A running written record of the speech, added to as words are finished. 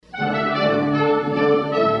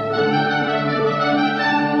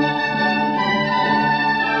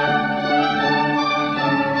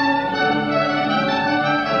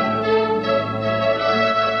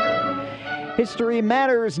History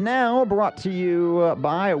Matters Now, brought to you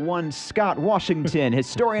by one Scott Washington,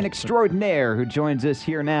 historian extraordinaire, who joins us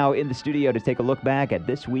here now in the studio to take a look back at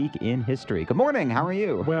this week in history. Good morning. How are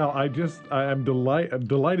you? Well, I'm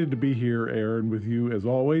delighted to be here, Aaron, with you as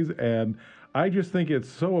always, and I just think it's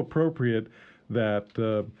so appropriate that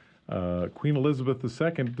Queen Elizabeth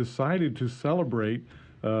II decided to celebrate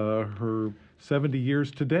her 70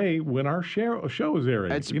 years today when our show is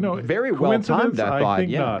airing. It's very well timed, I thought.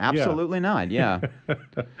 Think not. Absolutely not. Yeah.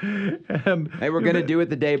 And they were going to do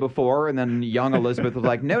it the day before, and then young Elizabeth was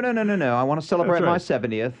like, no, I want to celebrate my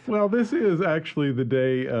 70th. Well, this is actually the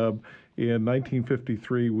day in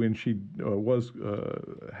 1953 when she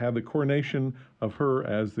had the coronation of her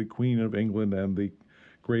as the Queen of England and the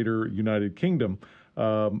Greater United Kingdom.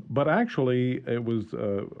 But actually, it was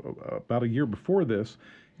about a year before this,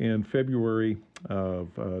 in February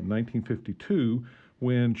of 1952,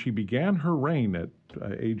 when she began her reign at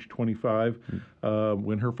age 25,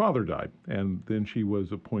 when her father died. And then she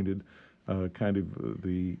was appointed kind of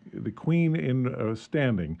the queen in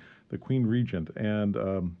standing, the queen regent. And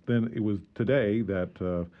then it was today that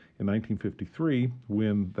in 1953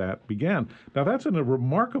 when that began. Now that's in a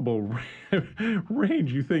remarkable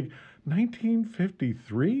range. You think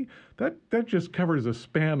 1953? That just covers a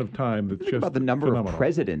span of time that's Think just about the number phenomenal. of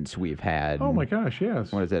presidents we've had. Oh my gosh,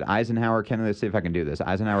 yes. What is it? Eisenhower, Kennedy. Let's see if I can do this.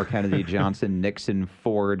 Eisenhower, Kennedy, Johnson, Nixon,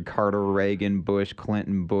 Ford, Carter, Reagan, Bush,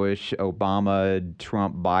 Clinton, Bush, Obama,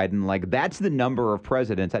 Trump, Biden. Like, that's the number of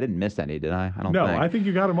presidents. I didn't miss any, did I? I don't No, think. I think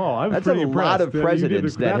you got them all. I was That's pretty a impressed lot of that you did it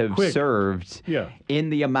presidents that have quick. served in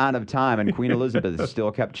the amount of time, and Queen Elizabeth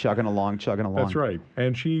still kept chugging along. That's right.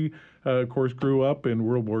 And she, of course, grew up in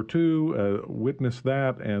World War II, witnessed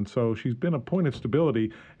that, and so she's been a point of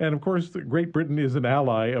stability. And, of course, Great Britain is an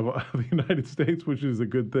ally of the United States, which is a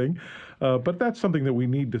good thing. But that's something that we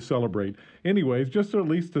need to celebrate. Anyways, just at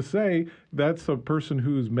least to say that's a person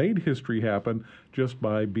who's made history happen just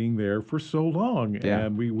by being there for so long. Yeah.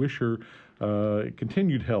 And we wish her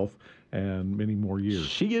continued health and many more years.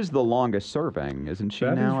 She is the longest serving, isn't she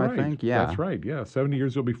That now, is right. I think? Yeah. That's right, yeah. 70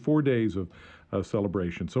 years, there'll be 4 days of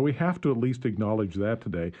celebration. So we have to at least acknowledge that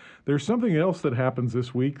today. There's something else that happens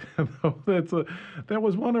this week. That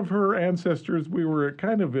was one of her ancestors we were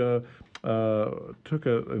kind of took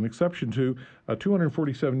an exception to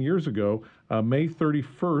 247 years ago. May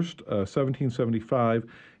 31st, 1775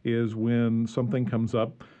 is when something comes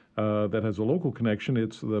up that has a local connection.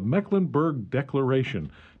 It's the Mecklenburg Declaration.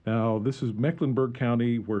 Now, this is Mecklenburg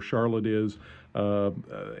County, where Charlotte is,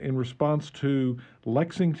 in response to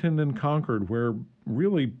Lexington and Concord, where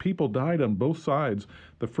really people died on both sides.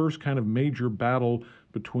 The first kind of major battle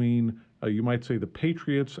between, you might say, the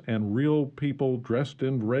patriots and real people dressed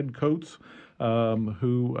in red coats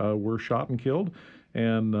who were shot and killed,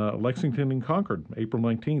 and Lexington and Concord, April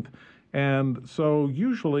 19th. And so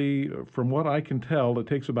usually, from what I can tell, it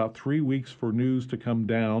takes about 3 weeks for news to come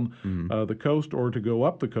down the coast or to go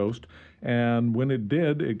up the coast. And when it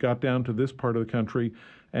did, it got down to this part of the country.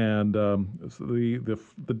 And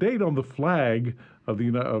the date on the flag of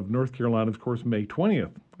North Carolina is, of course, May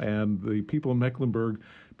 20th. And the people in Mecklenburg,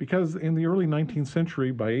 because in the early 19th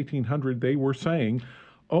century, by 1800, they were saying,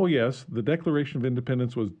 oh yes, the Declaration of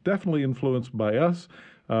Independence was definitely influenced by us.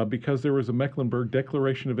 Because there was a Mecklenburg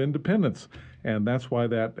Declaration of Independence, and that's why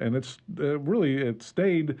it's it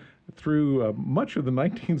stayed through much of the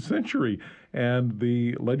 19th century, and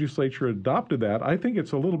the legislature adopted that. I think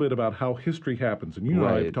it's a little bit about how history happens, and you and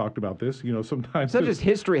I have talked about this. Sometimes it's not just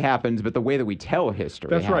history happens, but the way that we tell history.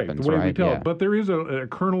 That's happens, right, the way we tell yeah. it. But there is a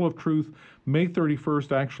kernel of truth. May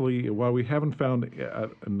 31st, actually, while we haven't found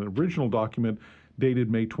an original document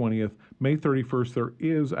dated May 20th, May 31st, there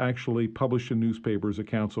is actually published in newspapers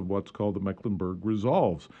accounts of what's called the Mecklenburg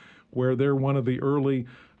Resolves, where they're one of the early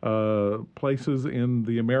places in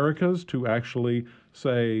the Americas to actually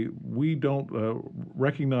say, we don't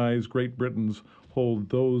recognize Great Britain's hold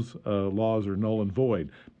those laws are null and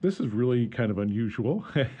void. This is really kind of unusual.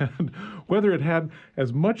 And whether it had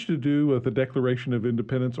as much to do with the Declaration of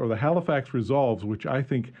Independence or the Halifax Resolves, which I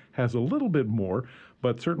think has a little bit more,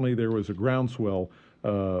 but certainly there was a groundswell,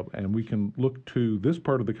 and we can look to this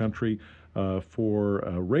part of the country for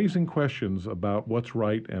raising questions about what's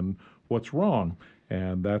right and what's wrong.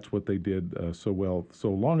 And that's what they did so well so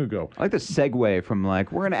long ago. I like the segue from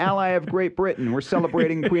we're an ally of Great Britain. We're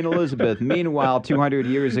celebrating Queen Elizabeth. Meanwhile, 200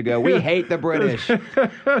 years ago, we hate the British.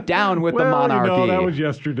 Down with the monarchy. That was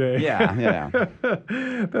yesterday. Yeah.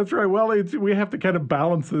 That's right. Well, we have to kind of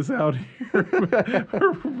balance this out here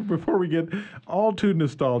before we get all too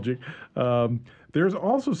nostalgic. There's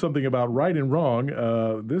also something about right and wrong.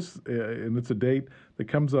 And it's a date that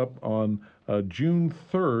comes up on June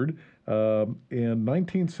 3rd. in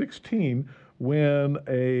 1916 when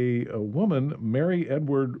a woman, Mary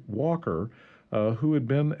Edward Walker, who had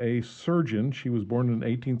been a surgeon. She was born in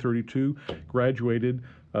 1832, graduated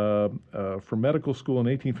from medical school in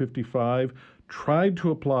 1855, tried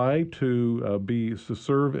to apply to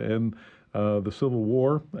serve in the Civil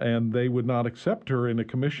War, and they would not accept her in a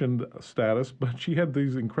commissioned status, but she had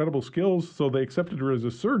these incredible skills, so they accepted her as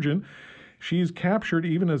a surgeon. She's captured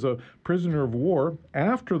even as a prisoner of war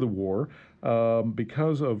after the war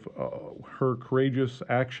because of her courageous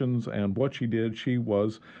actions and what she did. She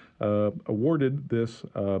was awarded this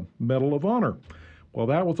Medal of Honor. Well,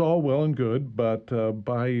 that was all well and good, but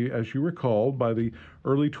as you recall, by the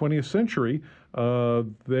early 20th century,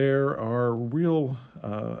 there are real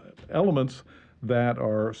elements that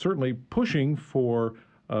are certainly pushing for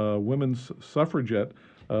women's suffragette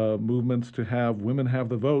movements to have women have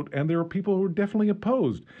the vote, and there are people who are definitely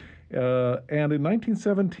opposed. And in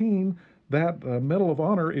 1917, that Medal of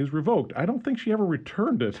Honor is revoked. I don't think she ever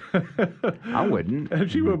returned it. I wouldn't.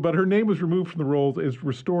 And but her name was removed from the rolls. Is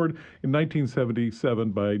restored in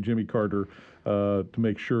 1977 by Jimmy Carter to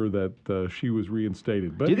make sure that she was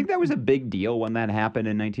reinstated. But do you think that was a big deal when that happened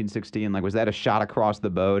in 1916? Like, was that a shot across the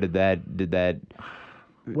bow? Did that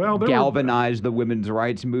galvanize the women's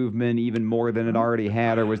rights movement even more than it already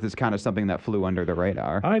had, or was this kind of something that flew under the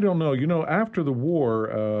radar? I don't know. After the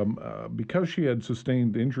war, because she had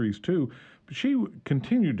sustained injuries too, she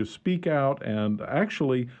continued to speak out, and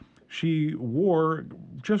actually she wore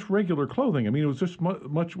just regular clothing. I mean, it was just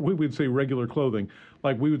much we would say regular clothing,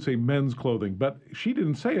 like we would say men's clothing, but she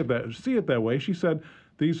didn't see it that way. She said,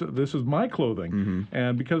 this is my clothing. Mm-hmm.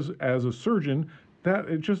 And because as a surgeon, that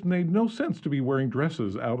it just made no sense to be wearing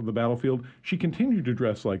dresses out on the battlefield. She continued to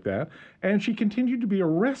dress like that, and she continued to be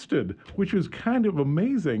arrested, which is kind of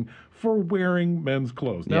amazing, for wearing men's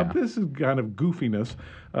clothes. Now, this is kind of goofiness,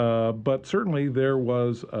 but certainly there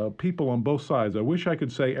was people on both sides. I wish I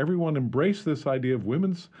could say everyone embraced this idea of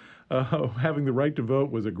women's having the right to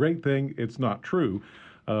vote was a great thing. It's not true,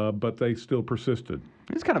 but they still persisted.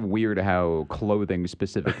 It's kind of weird how clothing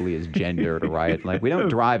specifically is gendered, right? Like, we don't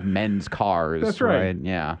drive men's cars. That's right.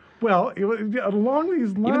 Yeah. Well, along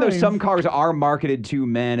these lines... Even though some cars are marketed to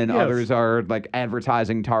men and others are, like,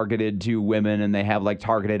 advertising targeted to women, and they have, like,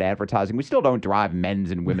 targeted advertising, we still don't drive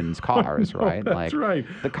men's and women's cars, right? That's right.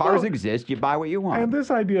 The cars exist. You buy what you want. And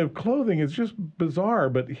this idea of clothing is just bizarre,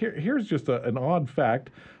 but here's just an odd fact.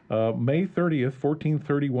 May 30th,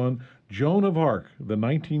 1431, Joan of Arc, the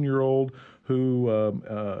 19-year-old who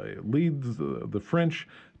leads the French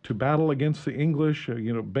to battle against the English,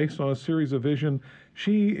 based on a series of vision.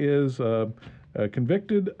 She is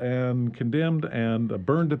convicted and condemned and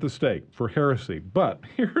burned at the stake for heresy. But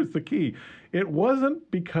here's the key. It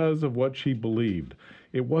wasn't because of what she believed.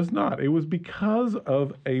 It was not. It was because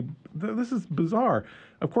of this is bizarre.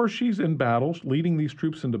 Of course, she's in battle, leading these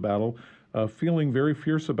troops into battle, feeling very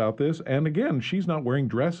fierce about this. And again, she's not wearing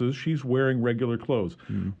dresses. She's wearing regular clothes.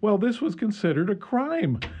 Mm. Well, this was considered a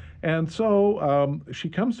crime. And so she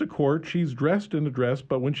comes to court. She's dressed in a dress,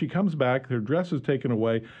 but when she comes back, her dress is taken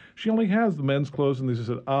away. She only has the men's clothes, and they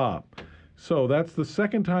said, so that's the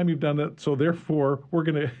second time you've done it. So therefore,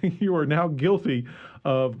 you are now guilty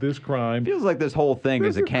of this crime. Feels like this whole thing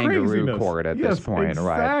is a kangaroo court at this point,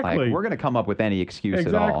 right? Like, we're going to come up with any excuse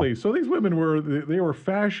at all. Exactly. So these women were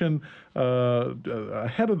fashion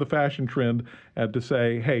ahead of the fashion trend to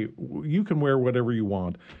say, hey, you can wear whatever you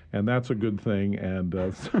want, and that's a good thing. And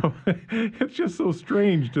so it's just so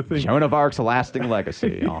strange to think. Joan of Arc's lasting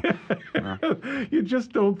legacy. You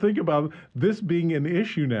just don't think about this being an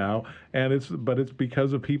issue now, and it's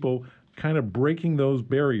because of people kind of breaking those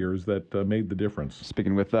barriers that made the difference.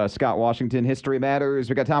 Speaking with Scott Washington, History Matters.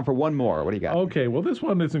 We got time for one more. What do you got? Okay, well, this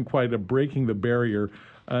one isn't quite a breaking the barrier,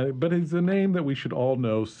 but it's a name that we should all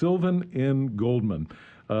know, Sylvan N. Goldman.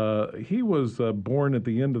 He was born at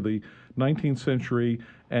the end of the 19th century,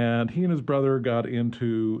 and he and his brother got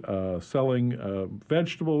into selling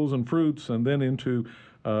vegetables and fruits, and then into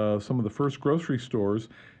some of the first grocery stores.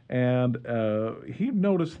 And he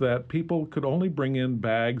noticed that people could only bring in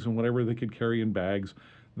bags, and whatever they could carry in bags,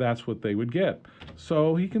 that's what they would get.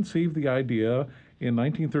 So he conceived the idea in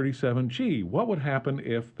 1937, gee, what would happen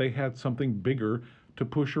if they had something bigger to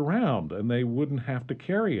push around and they wouldn't have to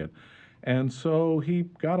carry it? And so he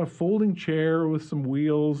got a folding chair with some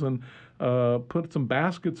wheels and put some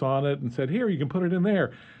baskets on it and said, here, you can put it in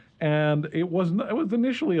there. And it was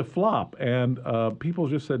initially a flop, and people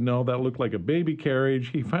just said, no, that looked like a baby carriage.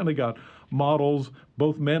 He finally got models,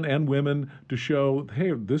 both men and women to show,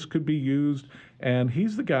 hey, this could be used. And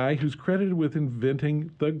he's the guy who's credited with inventing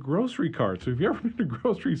the grocery cart. So if you've ever been to a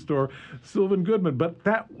grocery store, Sylvan Goodman. But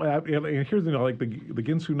that, and here's like the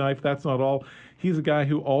Ginsu knife, that's not all. He's a guy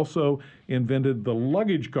who also invented the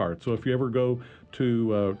luggage cart. So if you ever go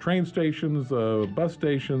to train stations, bus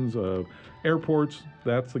stations, airports,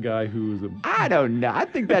 that's the guy who's I don't know. I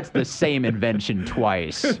think that's the same invention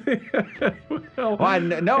twice. well, I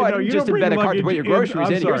didn't just invent a cart to put your groceries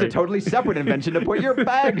in. Here's a totally separate invention to put your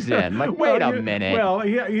bags in. Like, wait a minute. Well,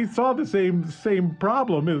 he saw the same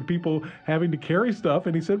problem as people having to carry stuff,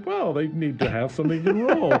 and he said, well, they need to have something to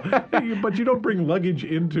roll. But you don't bring luggage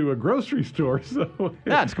into a grocery store. So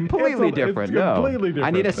no, it's completely different. It's completely different.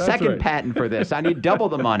 I need a That's second right. patent for this. I need double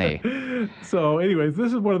the money. So anyways,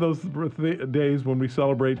 this is one of those days when we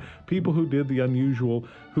celebrate people who did the unusual,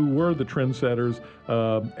 who were the trendsetters,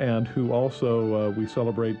 and who also we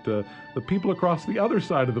celebrate the people across the other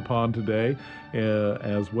side of the pond today,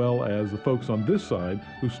 as well as the folks on this side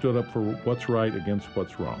who stood up for what's right against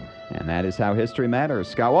what's wrong. And that is how history matters.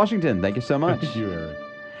 Scott Washington, thank you so much. Thank you, Eric.